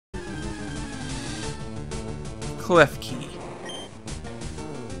Klefki.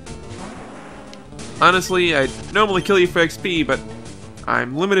 Honestly, I'd normally kill you for XP, but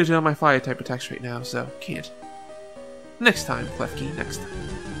I'm limited on my fire type attacks right now, so can't. Next time, Klefki, next time.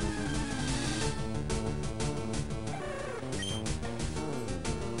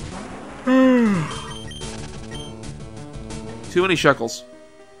 Too many shekels.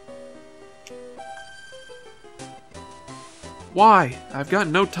 Why? I've got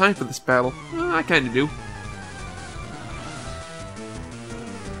no time for this battle. I kinda do.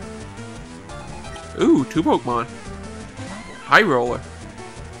 Ooh, 2 Pokemon. High Roller.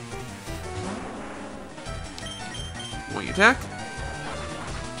 Wing attack.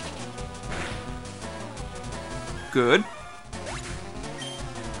 Good.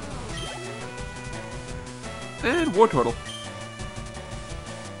 And War Turtle.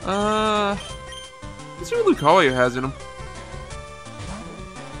 Let's see what Lucario has in him.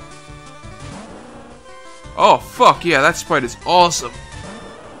 Oh, fuck yeah, that sprite is awesome.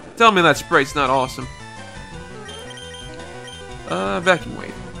 Tell me that sprite's not awesome. Vacuum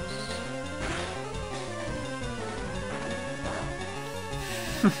Wave.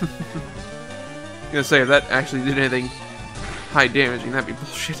 I'm gonna say, if that actually did anything high damaging, that'd be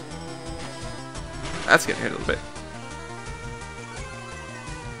bullshit. That's gonna hit a little bit.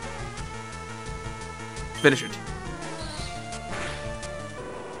 Finish it.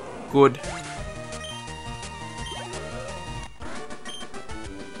 Good.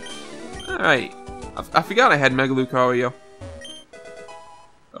 Alright. I forgot I had Mega Lucario.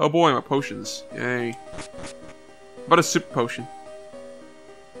 Oh boy, my potions. Yay. What a super potion.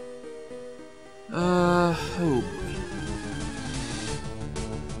 Oh boy.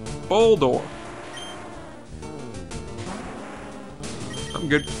 Boldore. I'm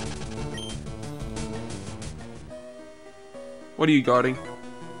good. What are you guarding?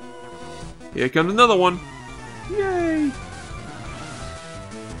 Here comes another one. Yay!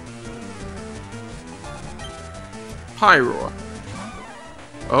 Pyroar.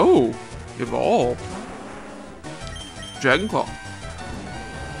 Oh, evolve. Dragon Claw.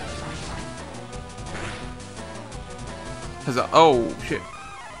 Has a oh shit.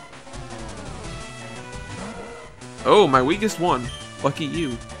 Oh, my weakest one. Lucky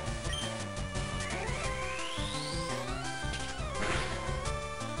you.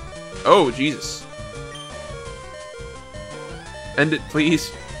 Oh, Jesus. End it,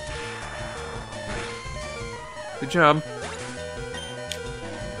 please. Good job.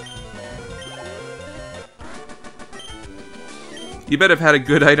 You better have had a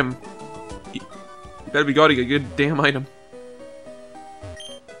good item. You better be guarding a good damn item.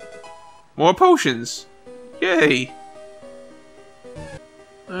 More potions! Yay!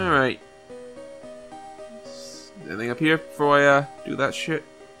 Alright. Anything up here before I do that shit?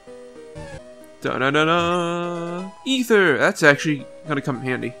 Da-da-da-da! Ether! That's actually gonna come in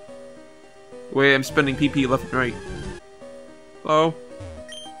handy. The way I'm spending PP left and right. Hello?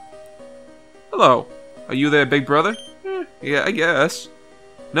 Hello. Are you their big brother? Yeah, I guess.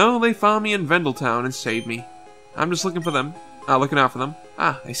 No, they found me in Vendeltown and saved me. I'm just looking for them. Looking out for them.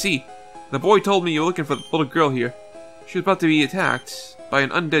 Ah, I see. The boy told me you were looking for the little girl here. She was about to be attacked by an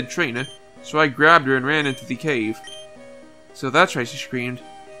undead trainer, so I grabbed her and ran into the cave. So that's right, she screamed.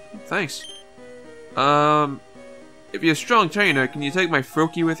 Thanks. If you're a strong trainer, can you take my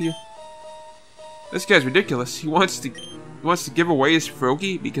Froakie with you? This guy's ridiculous. He wants to give away his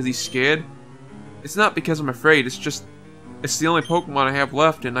Froakie because he's scared. It's not because I'm afraid, it's just it's the only Pokemon I have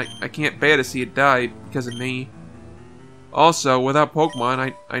left, and I can't bear to see it die because of me. Also, without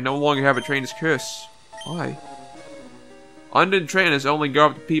Pokemon, I no longer have a trainer's curse. Why? Undead trainers only go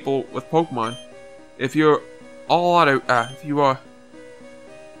after people with Pokemon. If you're all out of, if you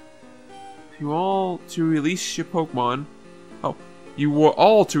all to release your Pokemon, you were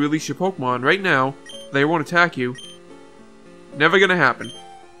all to release your Pokemon right now, they won't attack you. Never gonna happen.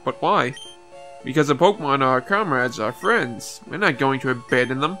 But why? Because the Pokemon are our comrades, our friends. We're not going to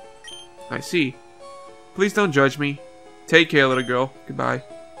abandon them. I see. Please don't judge me. Take care, little girl. Goodbye.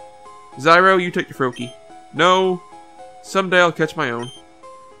 Zyro, you take the Froakie. No. Someday I'll catch my own.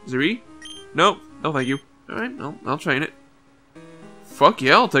 Zuri? Nope. No thank you. Alright, I'll train it. Fuck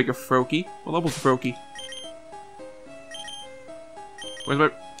yeah, I'll take a Froakie. What level's the Froakie? Where's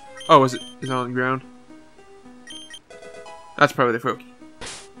my... Oh, is it on the ground? That's probably the Froakie.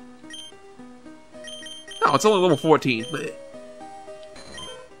 No, it's only level 14.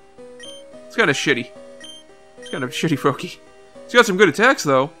 It's kind of shitty. It's kind of a shitty Froakie. He's got some good attacks,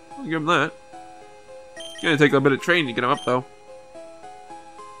 though. I'll give him that. It's gonna take a bit of training to get him up, though.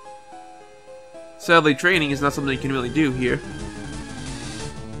 Sadly, training is not something you can really do here.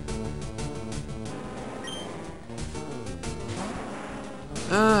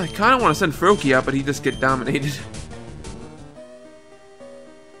 I kind of want to send Froakie out, but he just get dominated.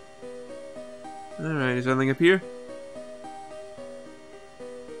 Alright, is there anything up here?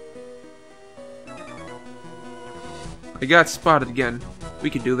 I got spotted again. We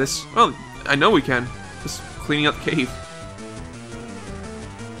can do this. Well, I know we can. Just cleaning up the cave.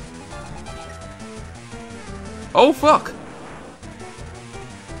 Oh, fuck!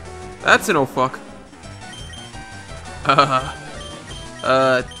 That's an oh, fuck.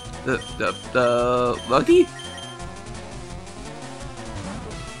 Lucky?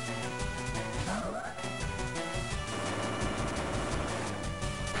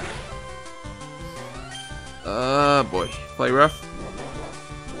 Boy. Play rough.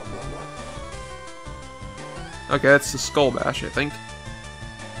 Okay, that's the Skull Bash, I think.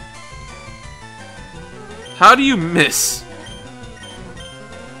 How do you miss?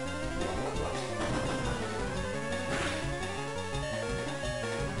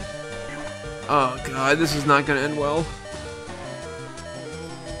 Oh god, this is not gonna end well.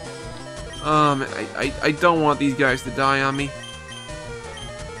 I don't want these guys to die on me.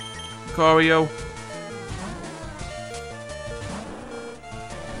 Lucario.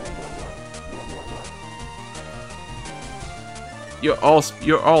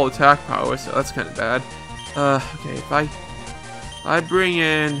 You're all attack power, so that's kind of bad. Okay, if I bring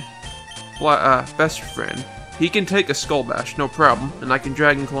in Best Friend, he can take a Skull Bash, no problem, and I can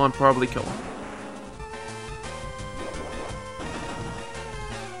Dragon Claw and probably kill him.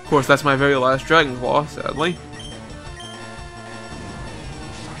 Of course, that's my very last Dragon Claw, sadly.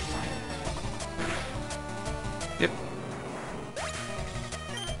 Yep.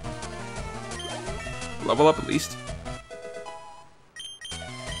 Level up at least.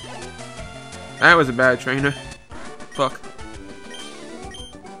 That was a bad trainer. Fuck.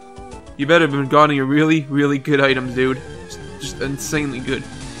 You better have been guarding a really, really good item, dude. Just insanely good.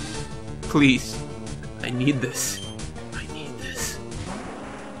 Please. I need this. I need this.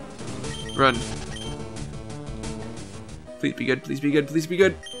 Run. Please be good, please be good, please be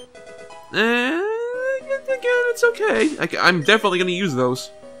good. Again, it's okay. I'm definitely gonna use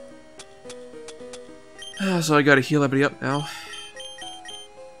those. So I gotta heal everybody up now.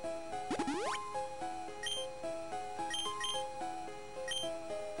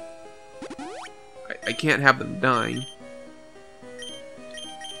 I can't have them dying.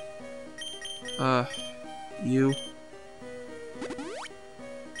 You.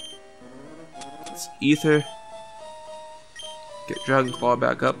 Let's Ether. Get Dragon Claw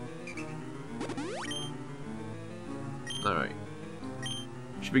back up. Alright.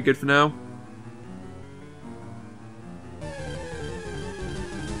 Should be good for now.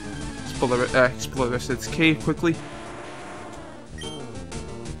 Explore the rest of this cave quickly.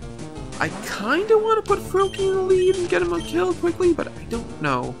 I kinda want to put Froakie in the lead and get him a kill quickly, but I don't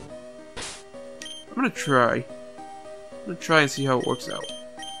know. I'm gonna try. I'm gonna try and see how it works out.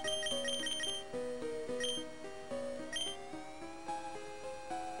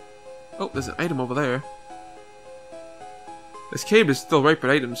 Oh, there's an item over there. This cave is still ripe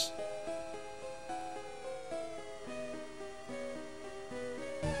with items.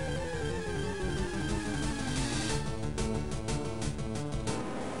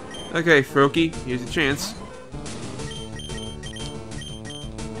 Okay, Froakie, here's a chance.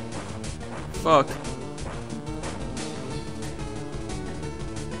 Fuck.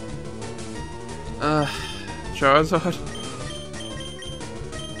 Charizard?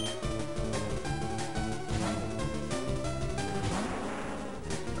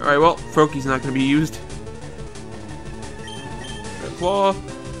 Alright, well, Froakie's not gonna be used. Claw.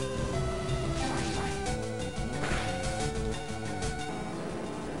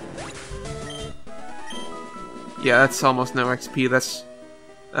 Yeah, that's almost no XP.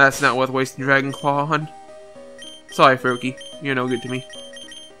 That's not worth wasting Dragon Claw on. Sorry, Froakie. You're no good to me.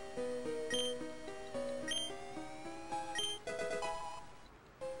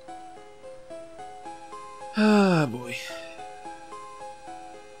 Ah, boy.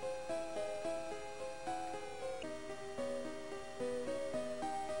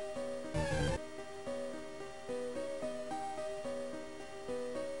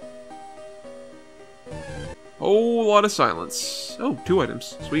 Whole lot of silence. Oh, 2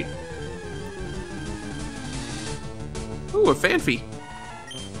 items. Sweet. Ooh, a Phanpy.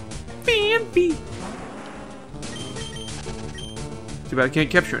 Phanpy. Too bad I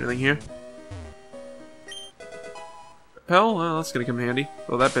can't capture anything here. Repel? Well, that's gonna come in handy.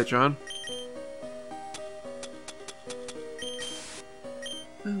 Throw that bitch on.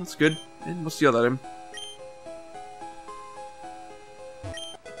 Well, that's good. And we'll steal that item.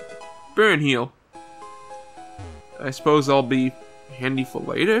 Burn Heal. I suppose I'll be Handy for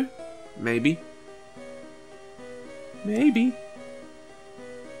later? Maybe. Maybe.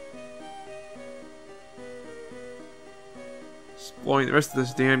 Exploring the rest of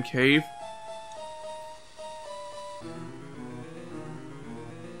this damn cave.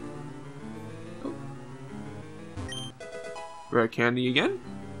 Oh. Rare candy again.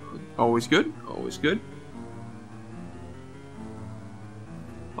 Always good. Always good.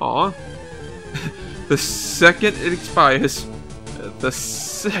 Aw. The second it expires. The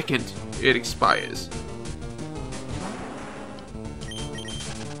second it expires.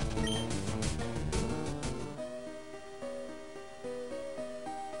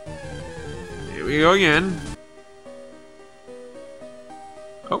 Here we go again.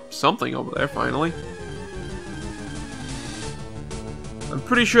 Oh, something over there finally. I'm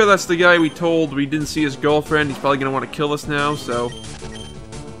pretty sure that's the guy we told we didn't see his girlfriend. He's probably gonna want to kill us now, so...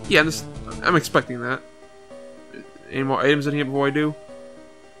 Yeah, I'm expecting that. Any more items in here before I do?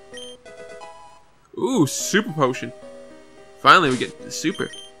 Ooh, super potion. Finally, we get the super.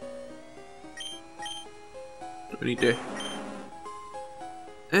 I need to...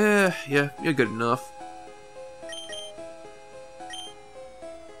 yeah, you're good enough.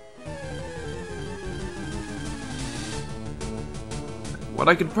 What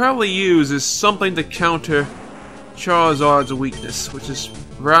I could probably use is something to counter Charizard's weakness, which is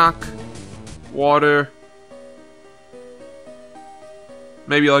rock, water,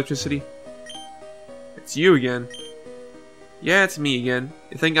 maybe electricity. It's you again. Yeah, it's me again.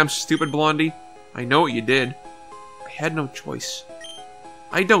 You think I'm stupid, Blondie? I know what you did. I had no choice.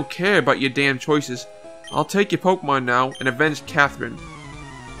 I don't care about your damn choices. I'll take your Pokemon now and avenge Catherine.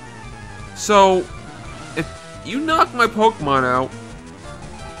 So, if you knock my Pokemon out,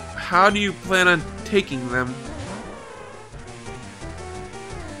 how do you plan on taking them?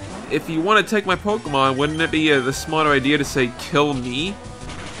 If you want to take my Pokemon, wouldn't it be the smarter idea to say, kill me?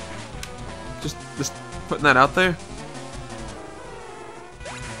 Just putting that out there?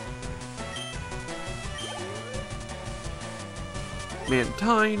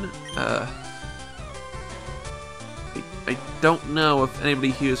 Mantine, I don't know if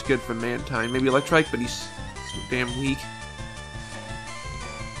anybody here is good for Mantine. Maybe Electrike, but he's so damn weak.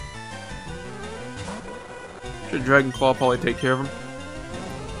 Should Dragon Claw probably take care of him?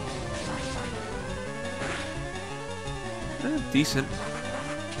 Decent.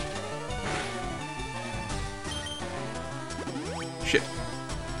 Shit.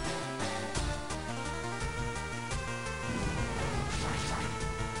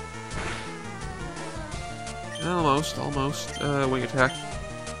 Almost. Wing attack.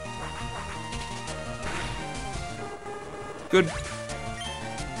 Good.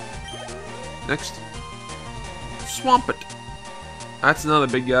 Next. Swampert. That's another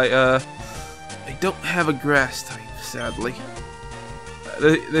big guy. I don't have a grass type, sadly.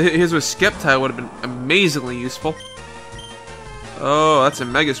 Here's where Skeptile would have been amazingly useful. Oh, that's a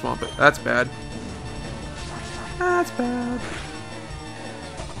Mega Swampert. That's bad. That's bad.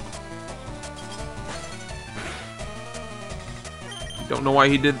 Don't know why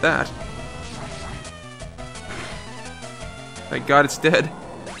he did that. Thank God it's dead.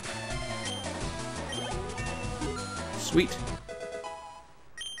 Sweet.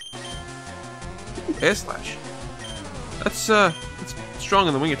 Air Slash. That's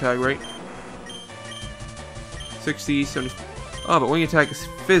stronger than Wing Attack, right? 60, 70. Oh, but Wing Attack is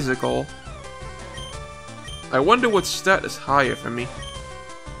physical. I wonder what stat is higher for me.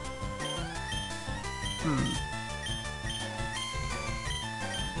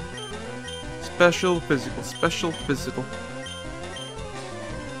 Special, physical, special, physical.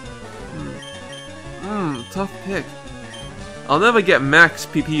 Tough pick. I'll never get max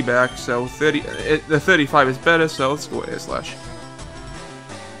PP back, so the 35 is better, so let's go with Air Slash.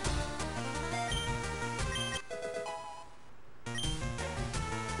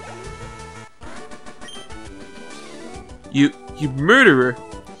 You murderer!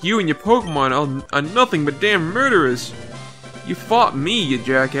 You and your Pokemon are nothing but damn murderers! You fought me, you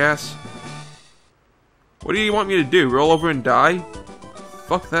jackass! What do you want me to do? Roll over and die?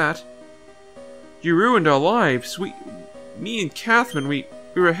 Fuck that. You ruined our lives. Me and Catherine, we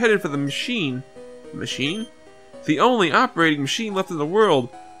were headed for the machine. Machine? The only operating machine left in the world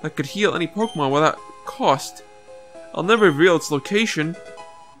that could heal any Pokemon without cost. I'll never reveal its location.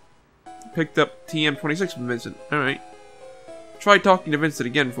 Picked up TM26 from Vincent. Alright. Try talking to Vincent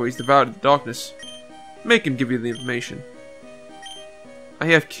again before he's devoured in the darkness. Make him give you the information. I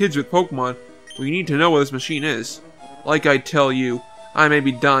have kids with Pokemon. We need to know where this machine is. Like I tell you, I may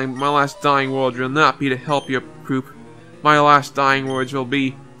be dying, but my last dying words will not be to help your poop. My last dying words will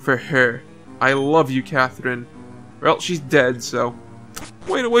be for her. I love you, Catherine. Well, she's dead, so...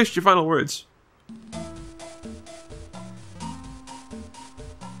 Way to waste your final words.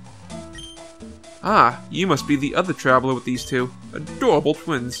 Ah, you must be the other traveler with these two. Adorable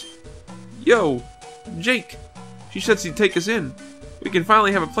twins. Yo, Jake. She said she'd take us in. We can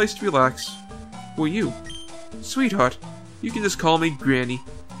finally have a place to relax. Who are you? Sweetheart, you can just call me Granny,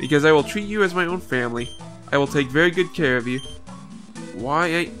 because I will treat you as my own family. I will take very good care of you.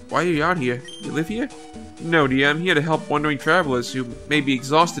 Why are you out here? You live here? No, dear, I'm here to help wandering travelers who may be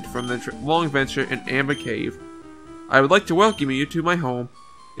exhausted from their long venture in Amber Cave. I would like to welcome you to my home.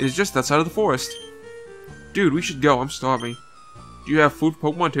 It is just outside of the forest. Dude, we should go. I'm starving. Do you have food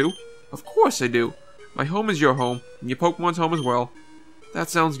for Pokemon too? Of course I do. My home is your home, and your Pokemon's home as well. That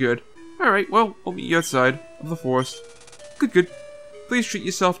sounds good. Alright, well, we'll meet you outside of the forest. Good. Please treat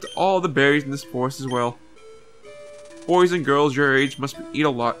yourself to all the berries in this forest as well. Boys and girls your age must eat a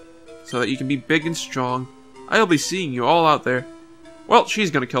lot, so that you can be big and strong. I'll be seeing you all out there. Well,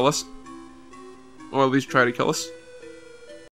 she's gonna kill us. Or at least try to kill us.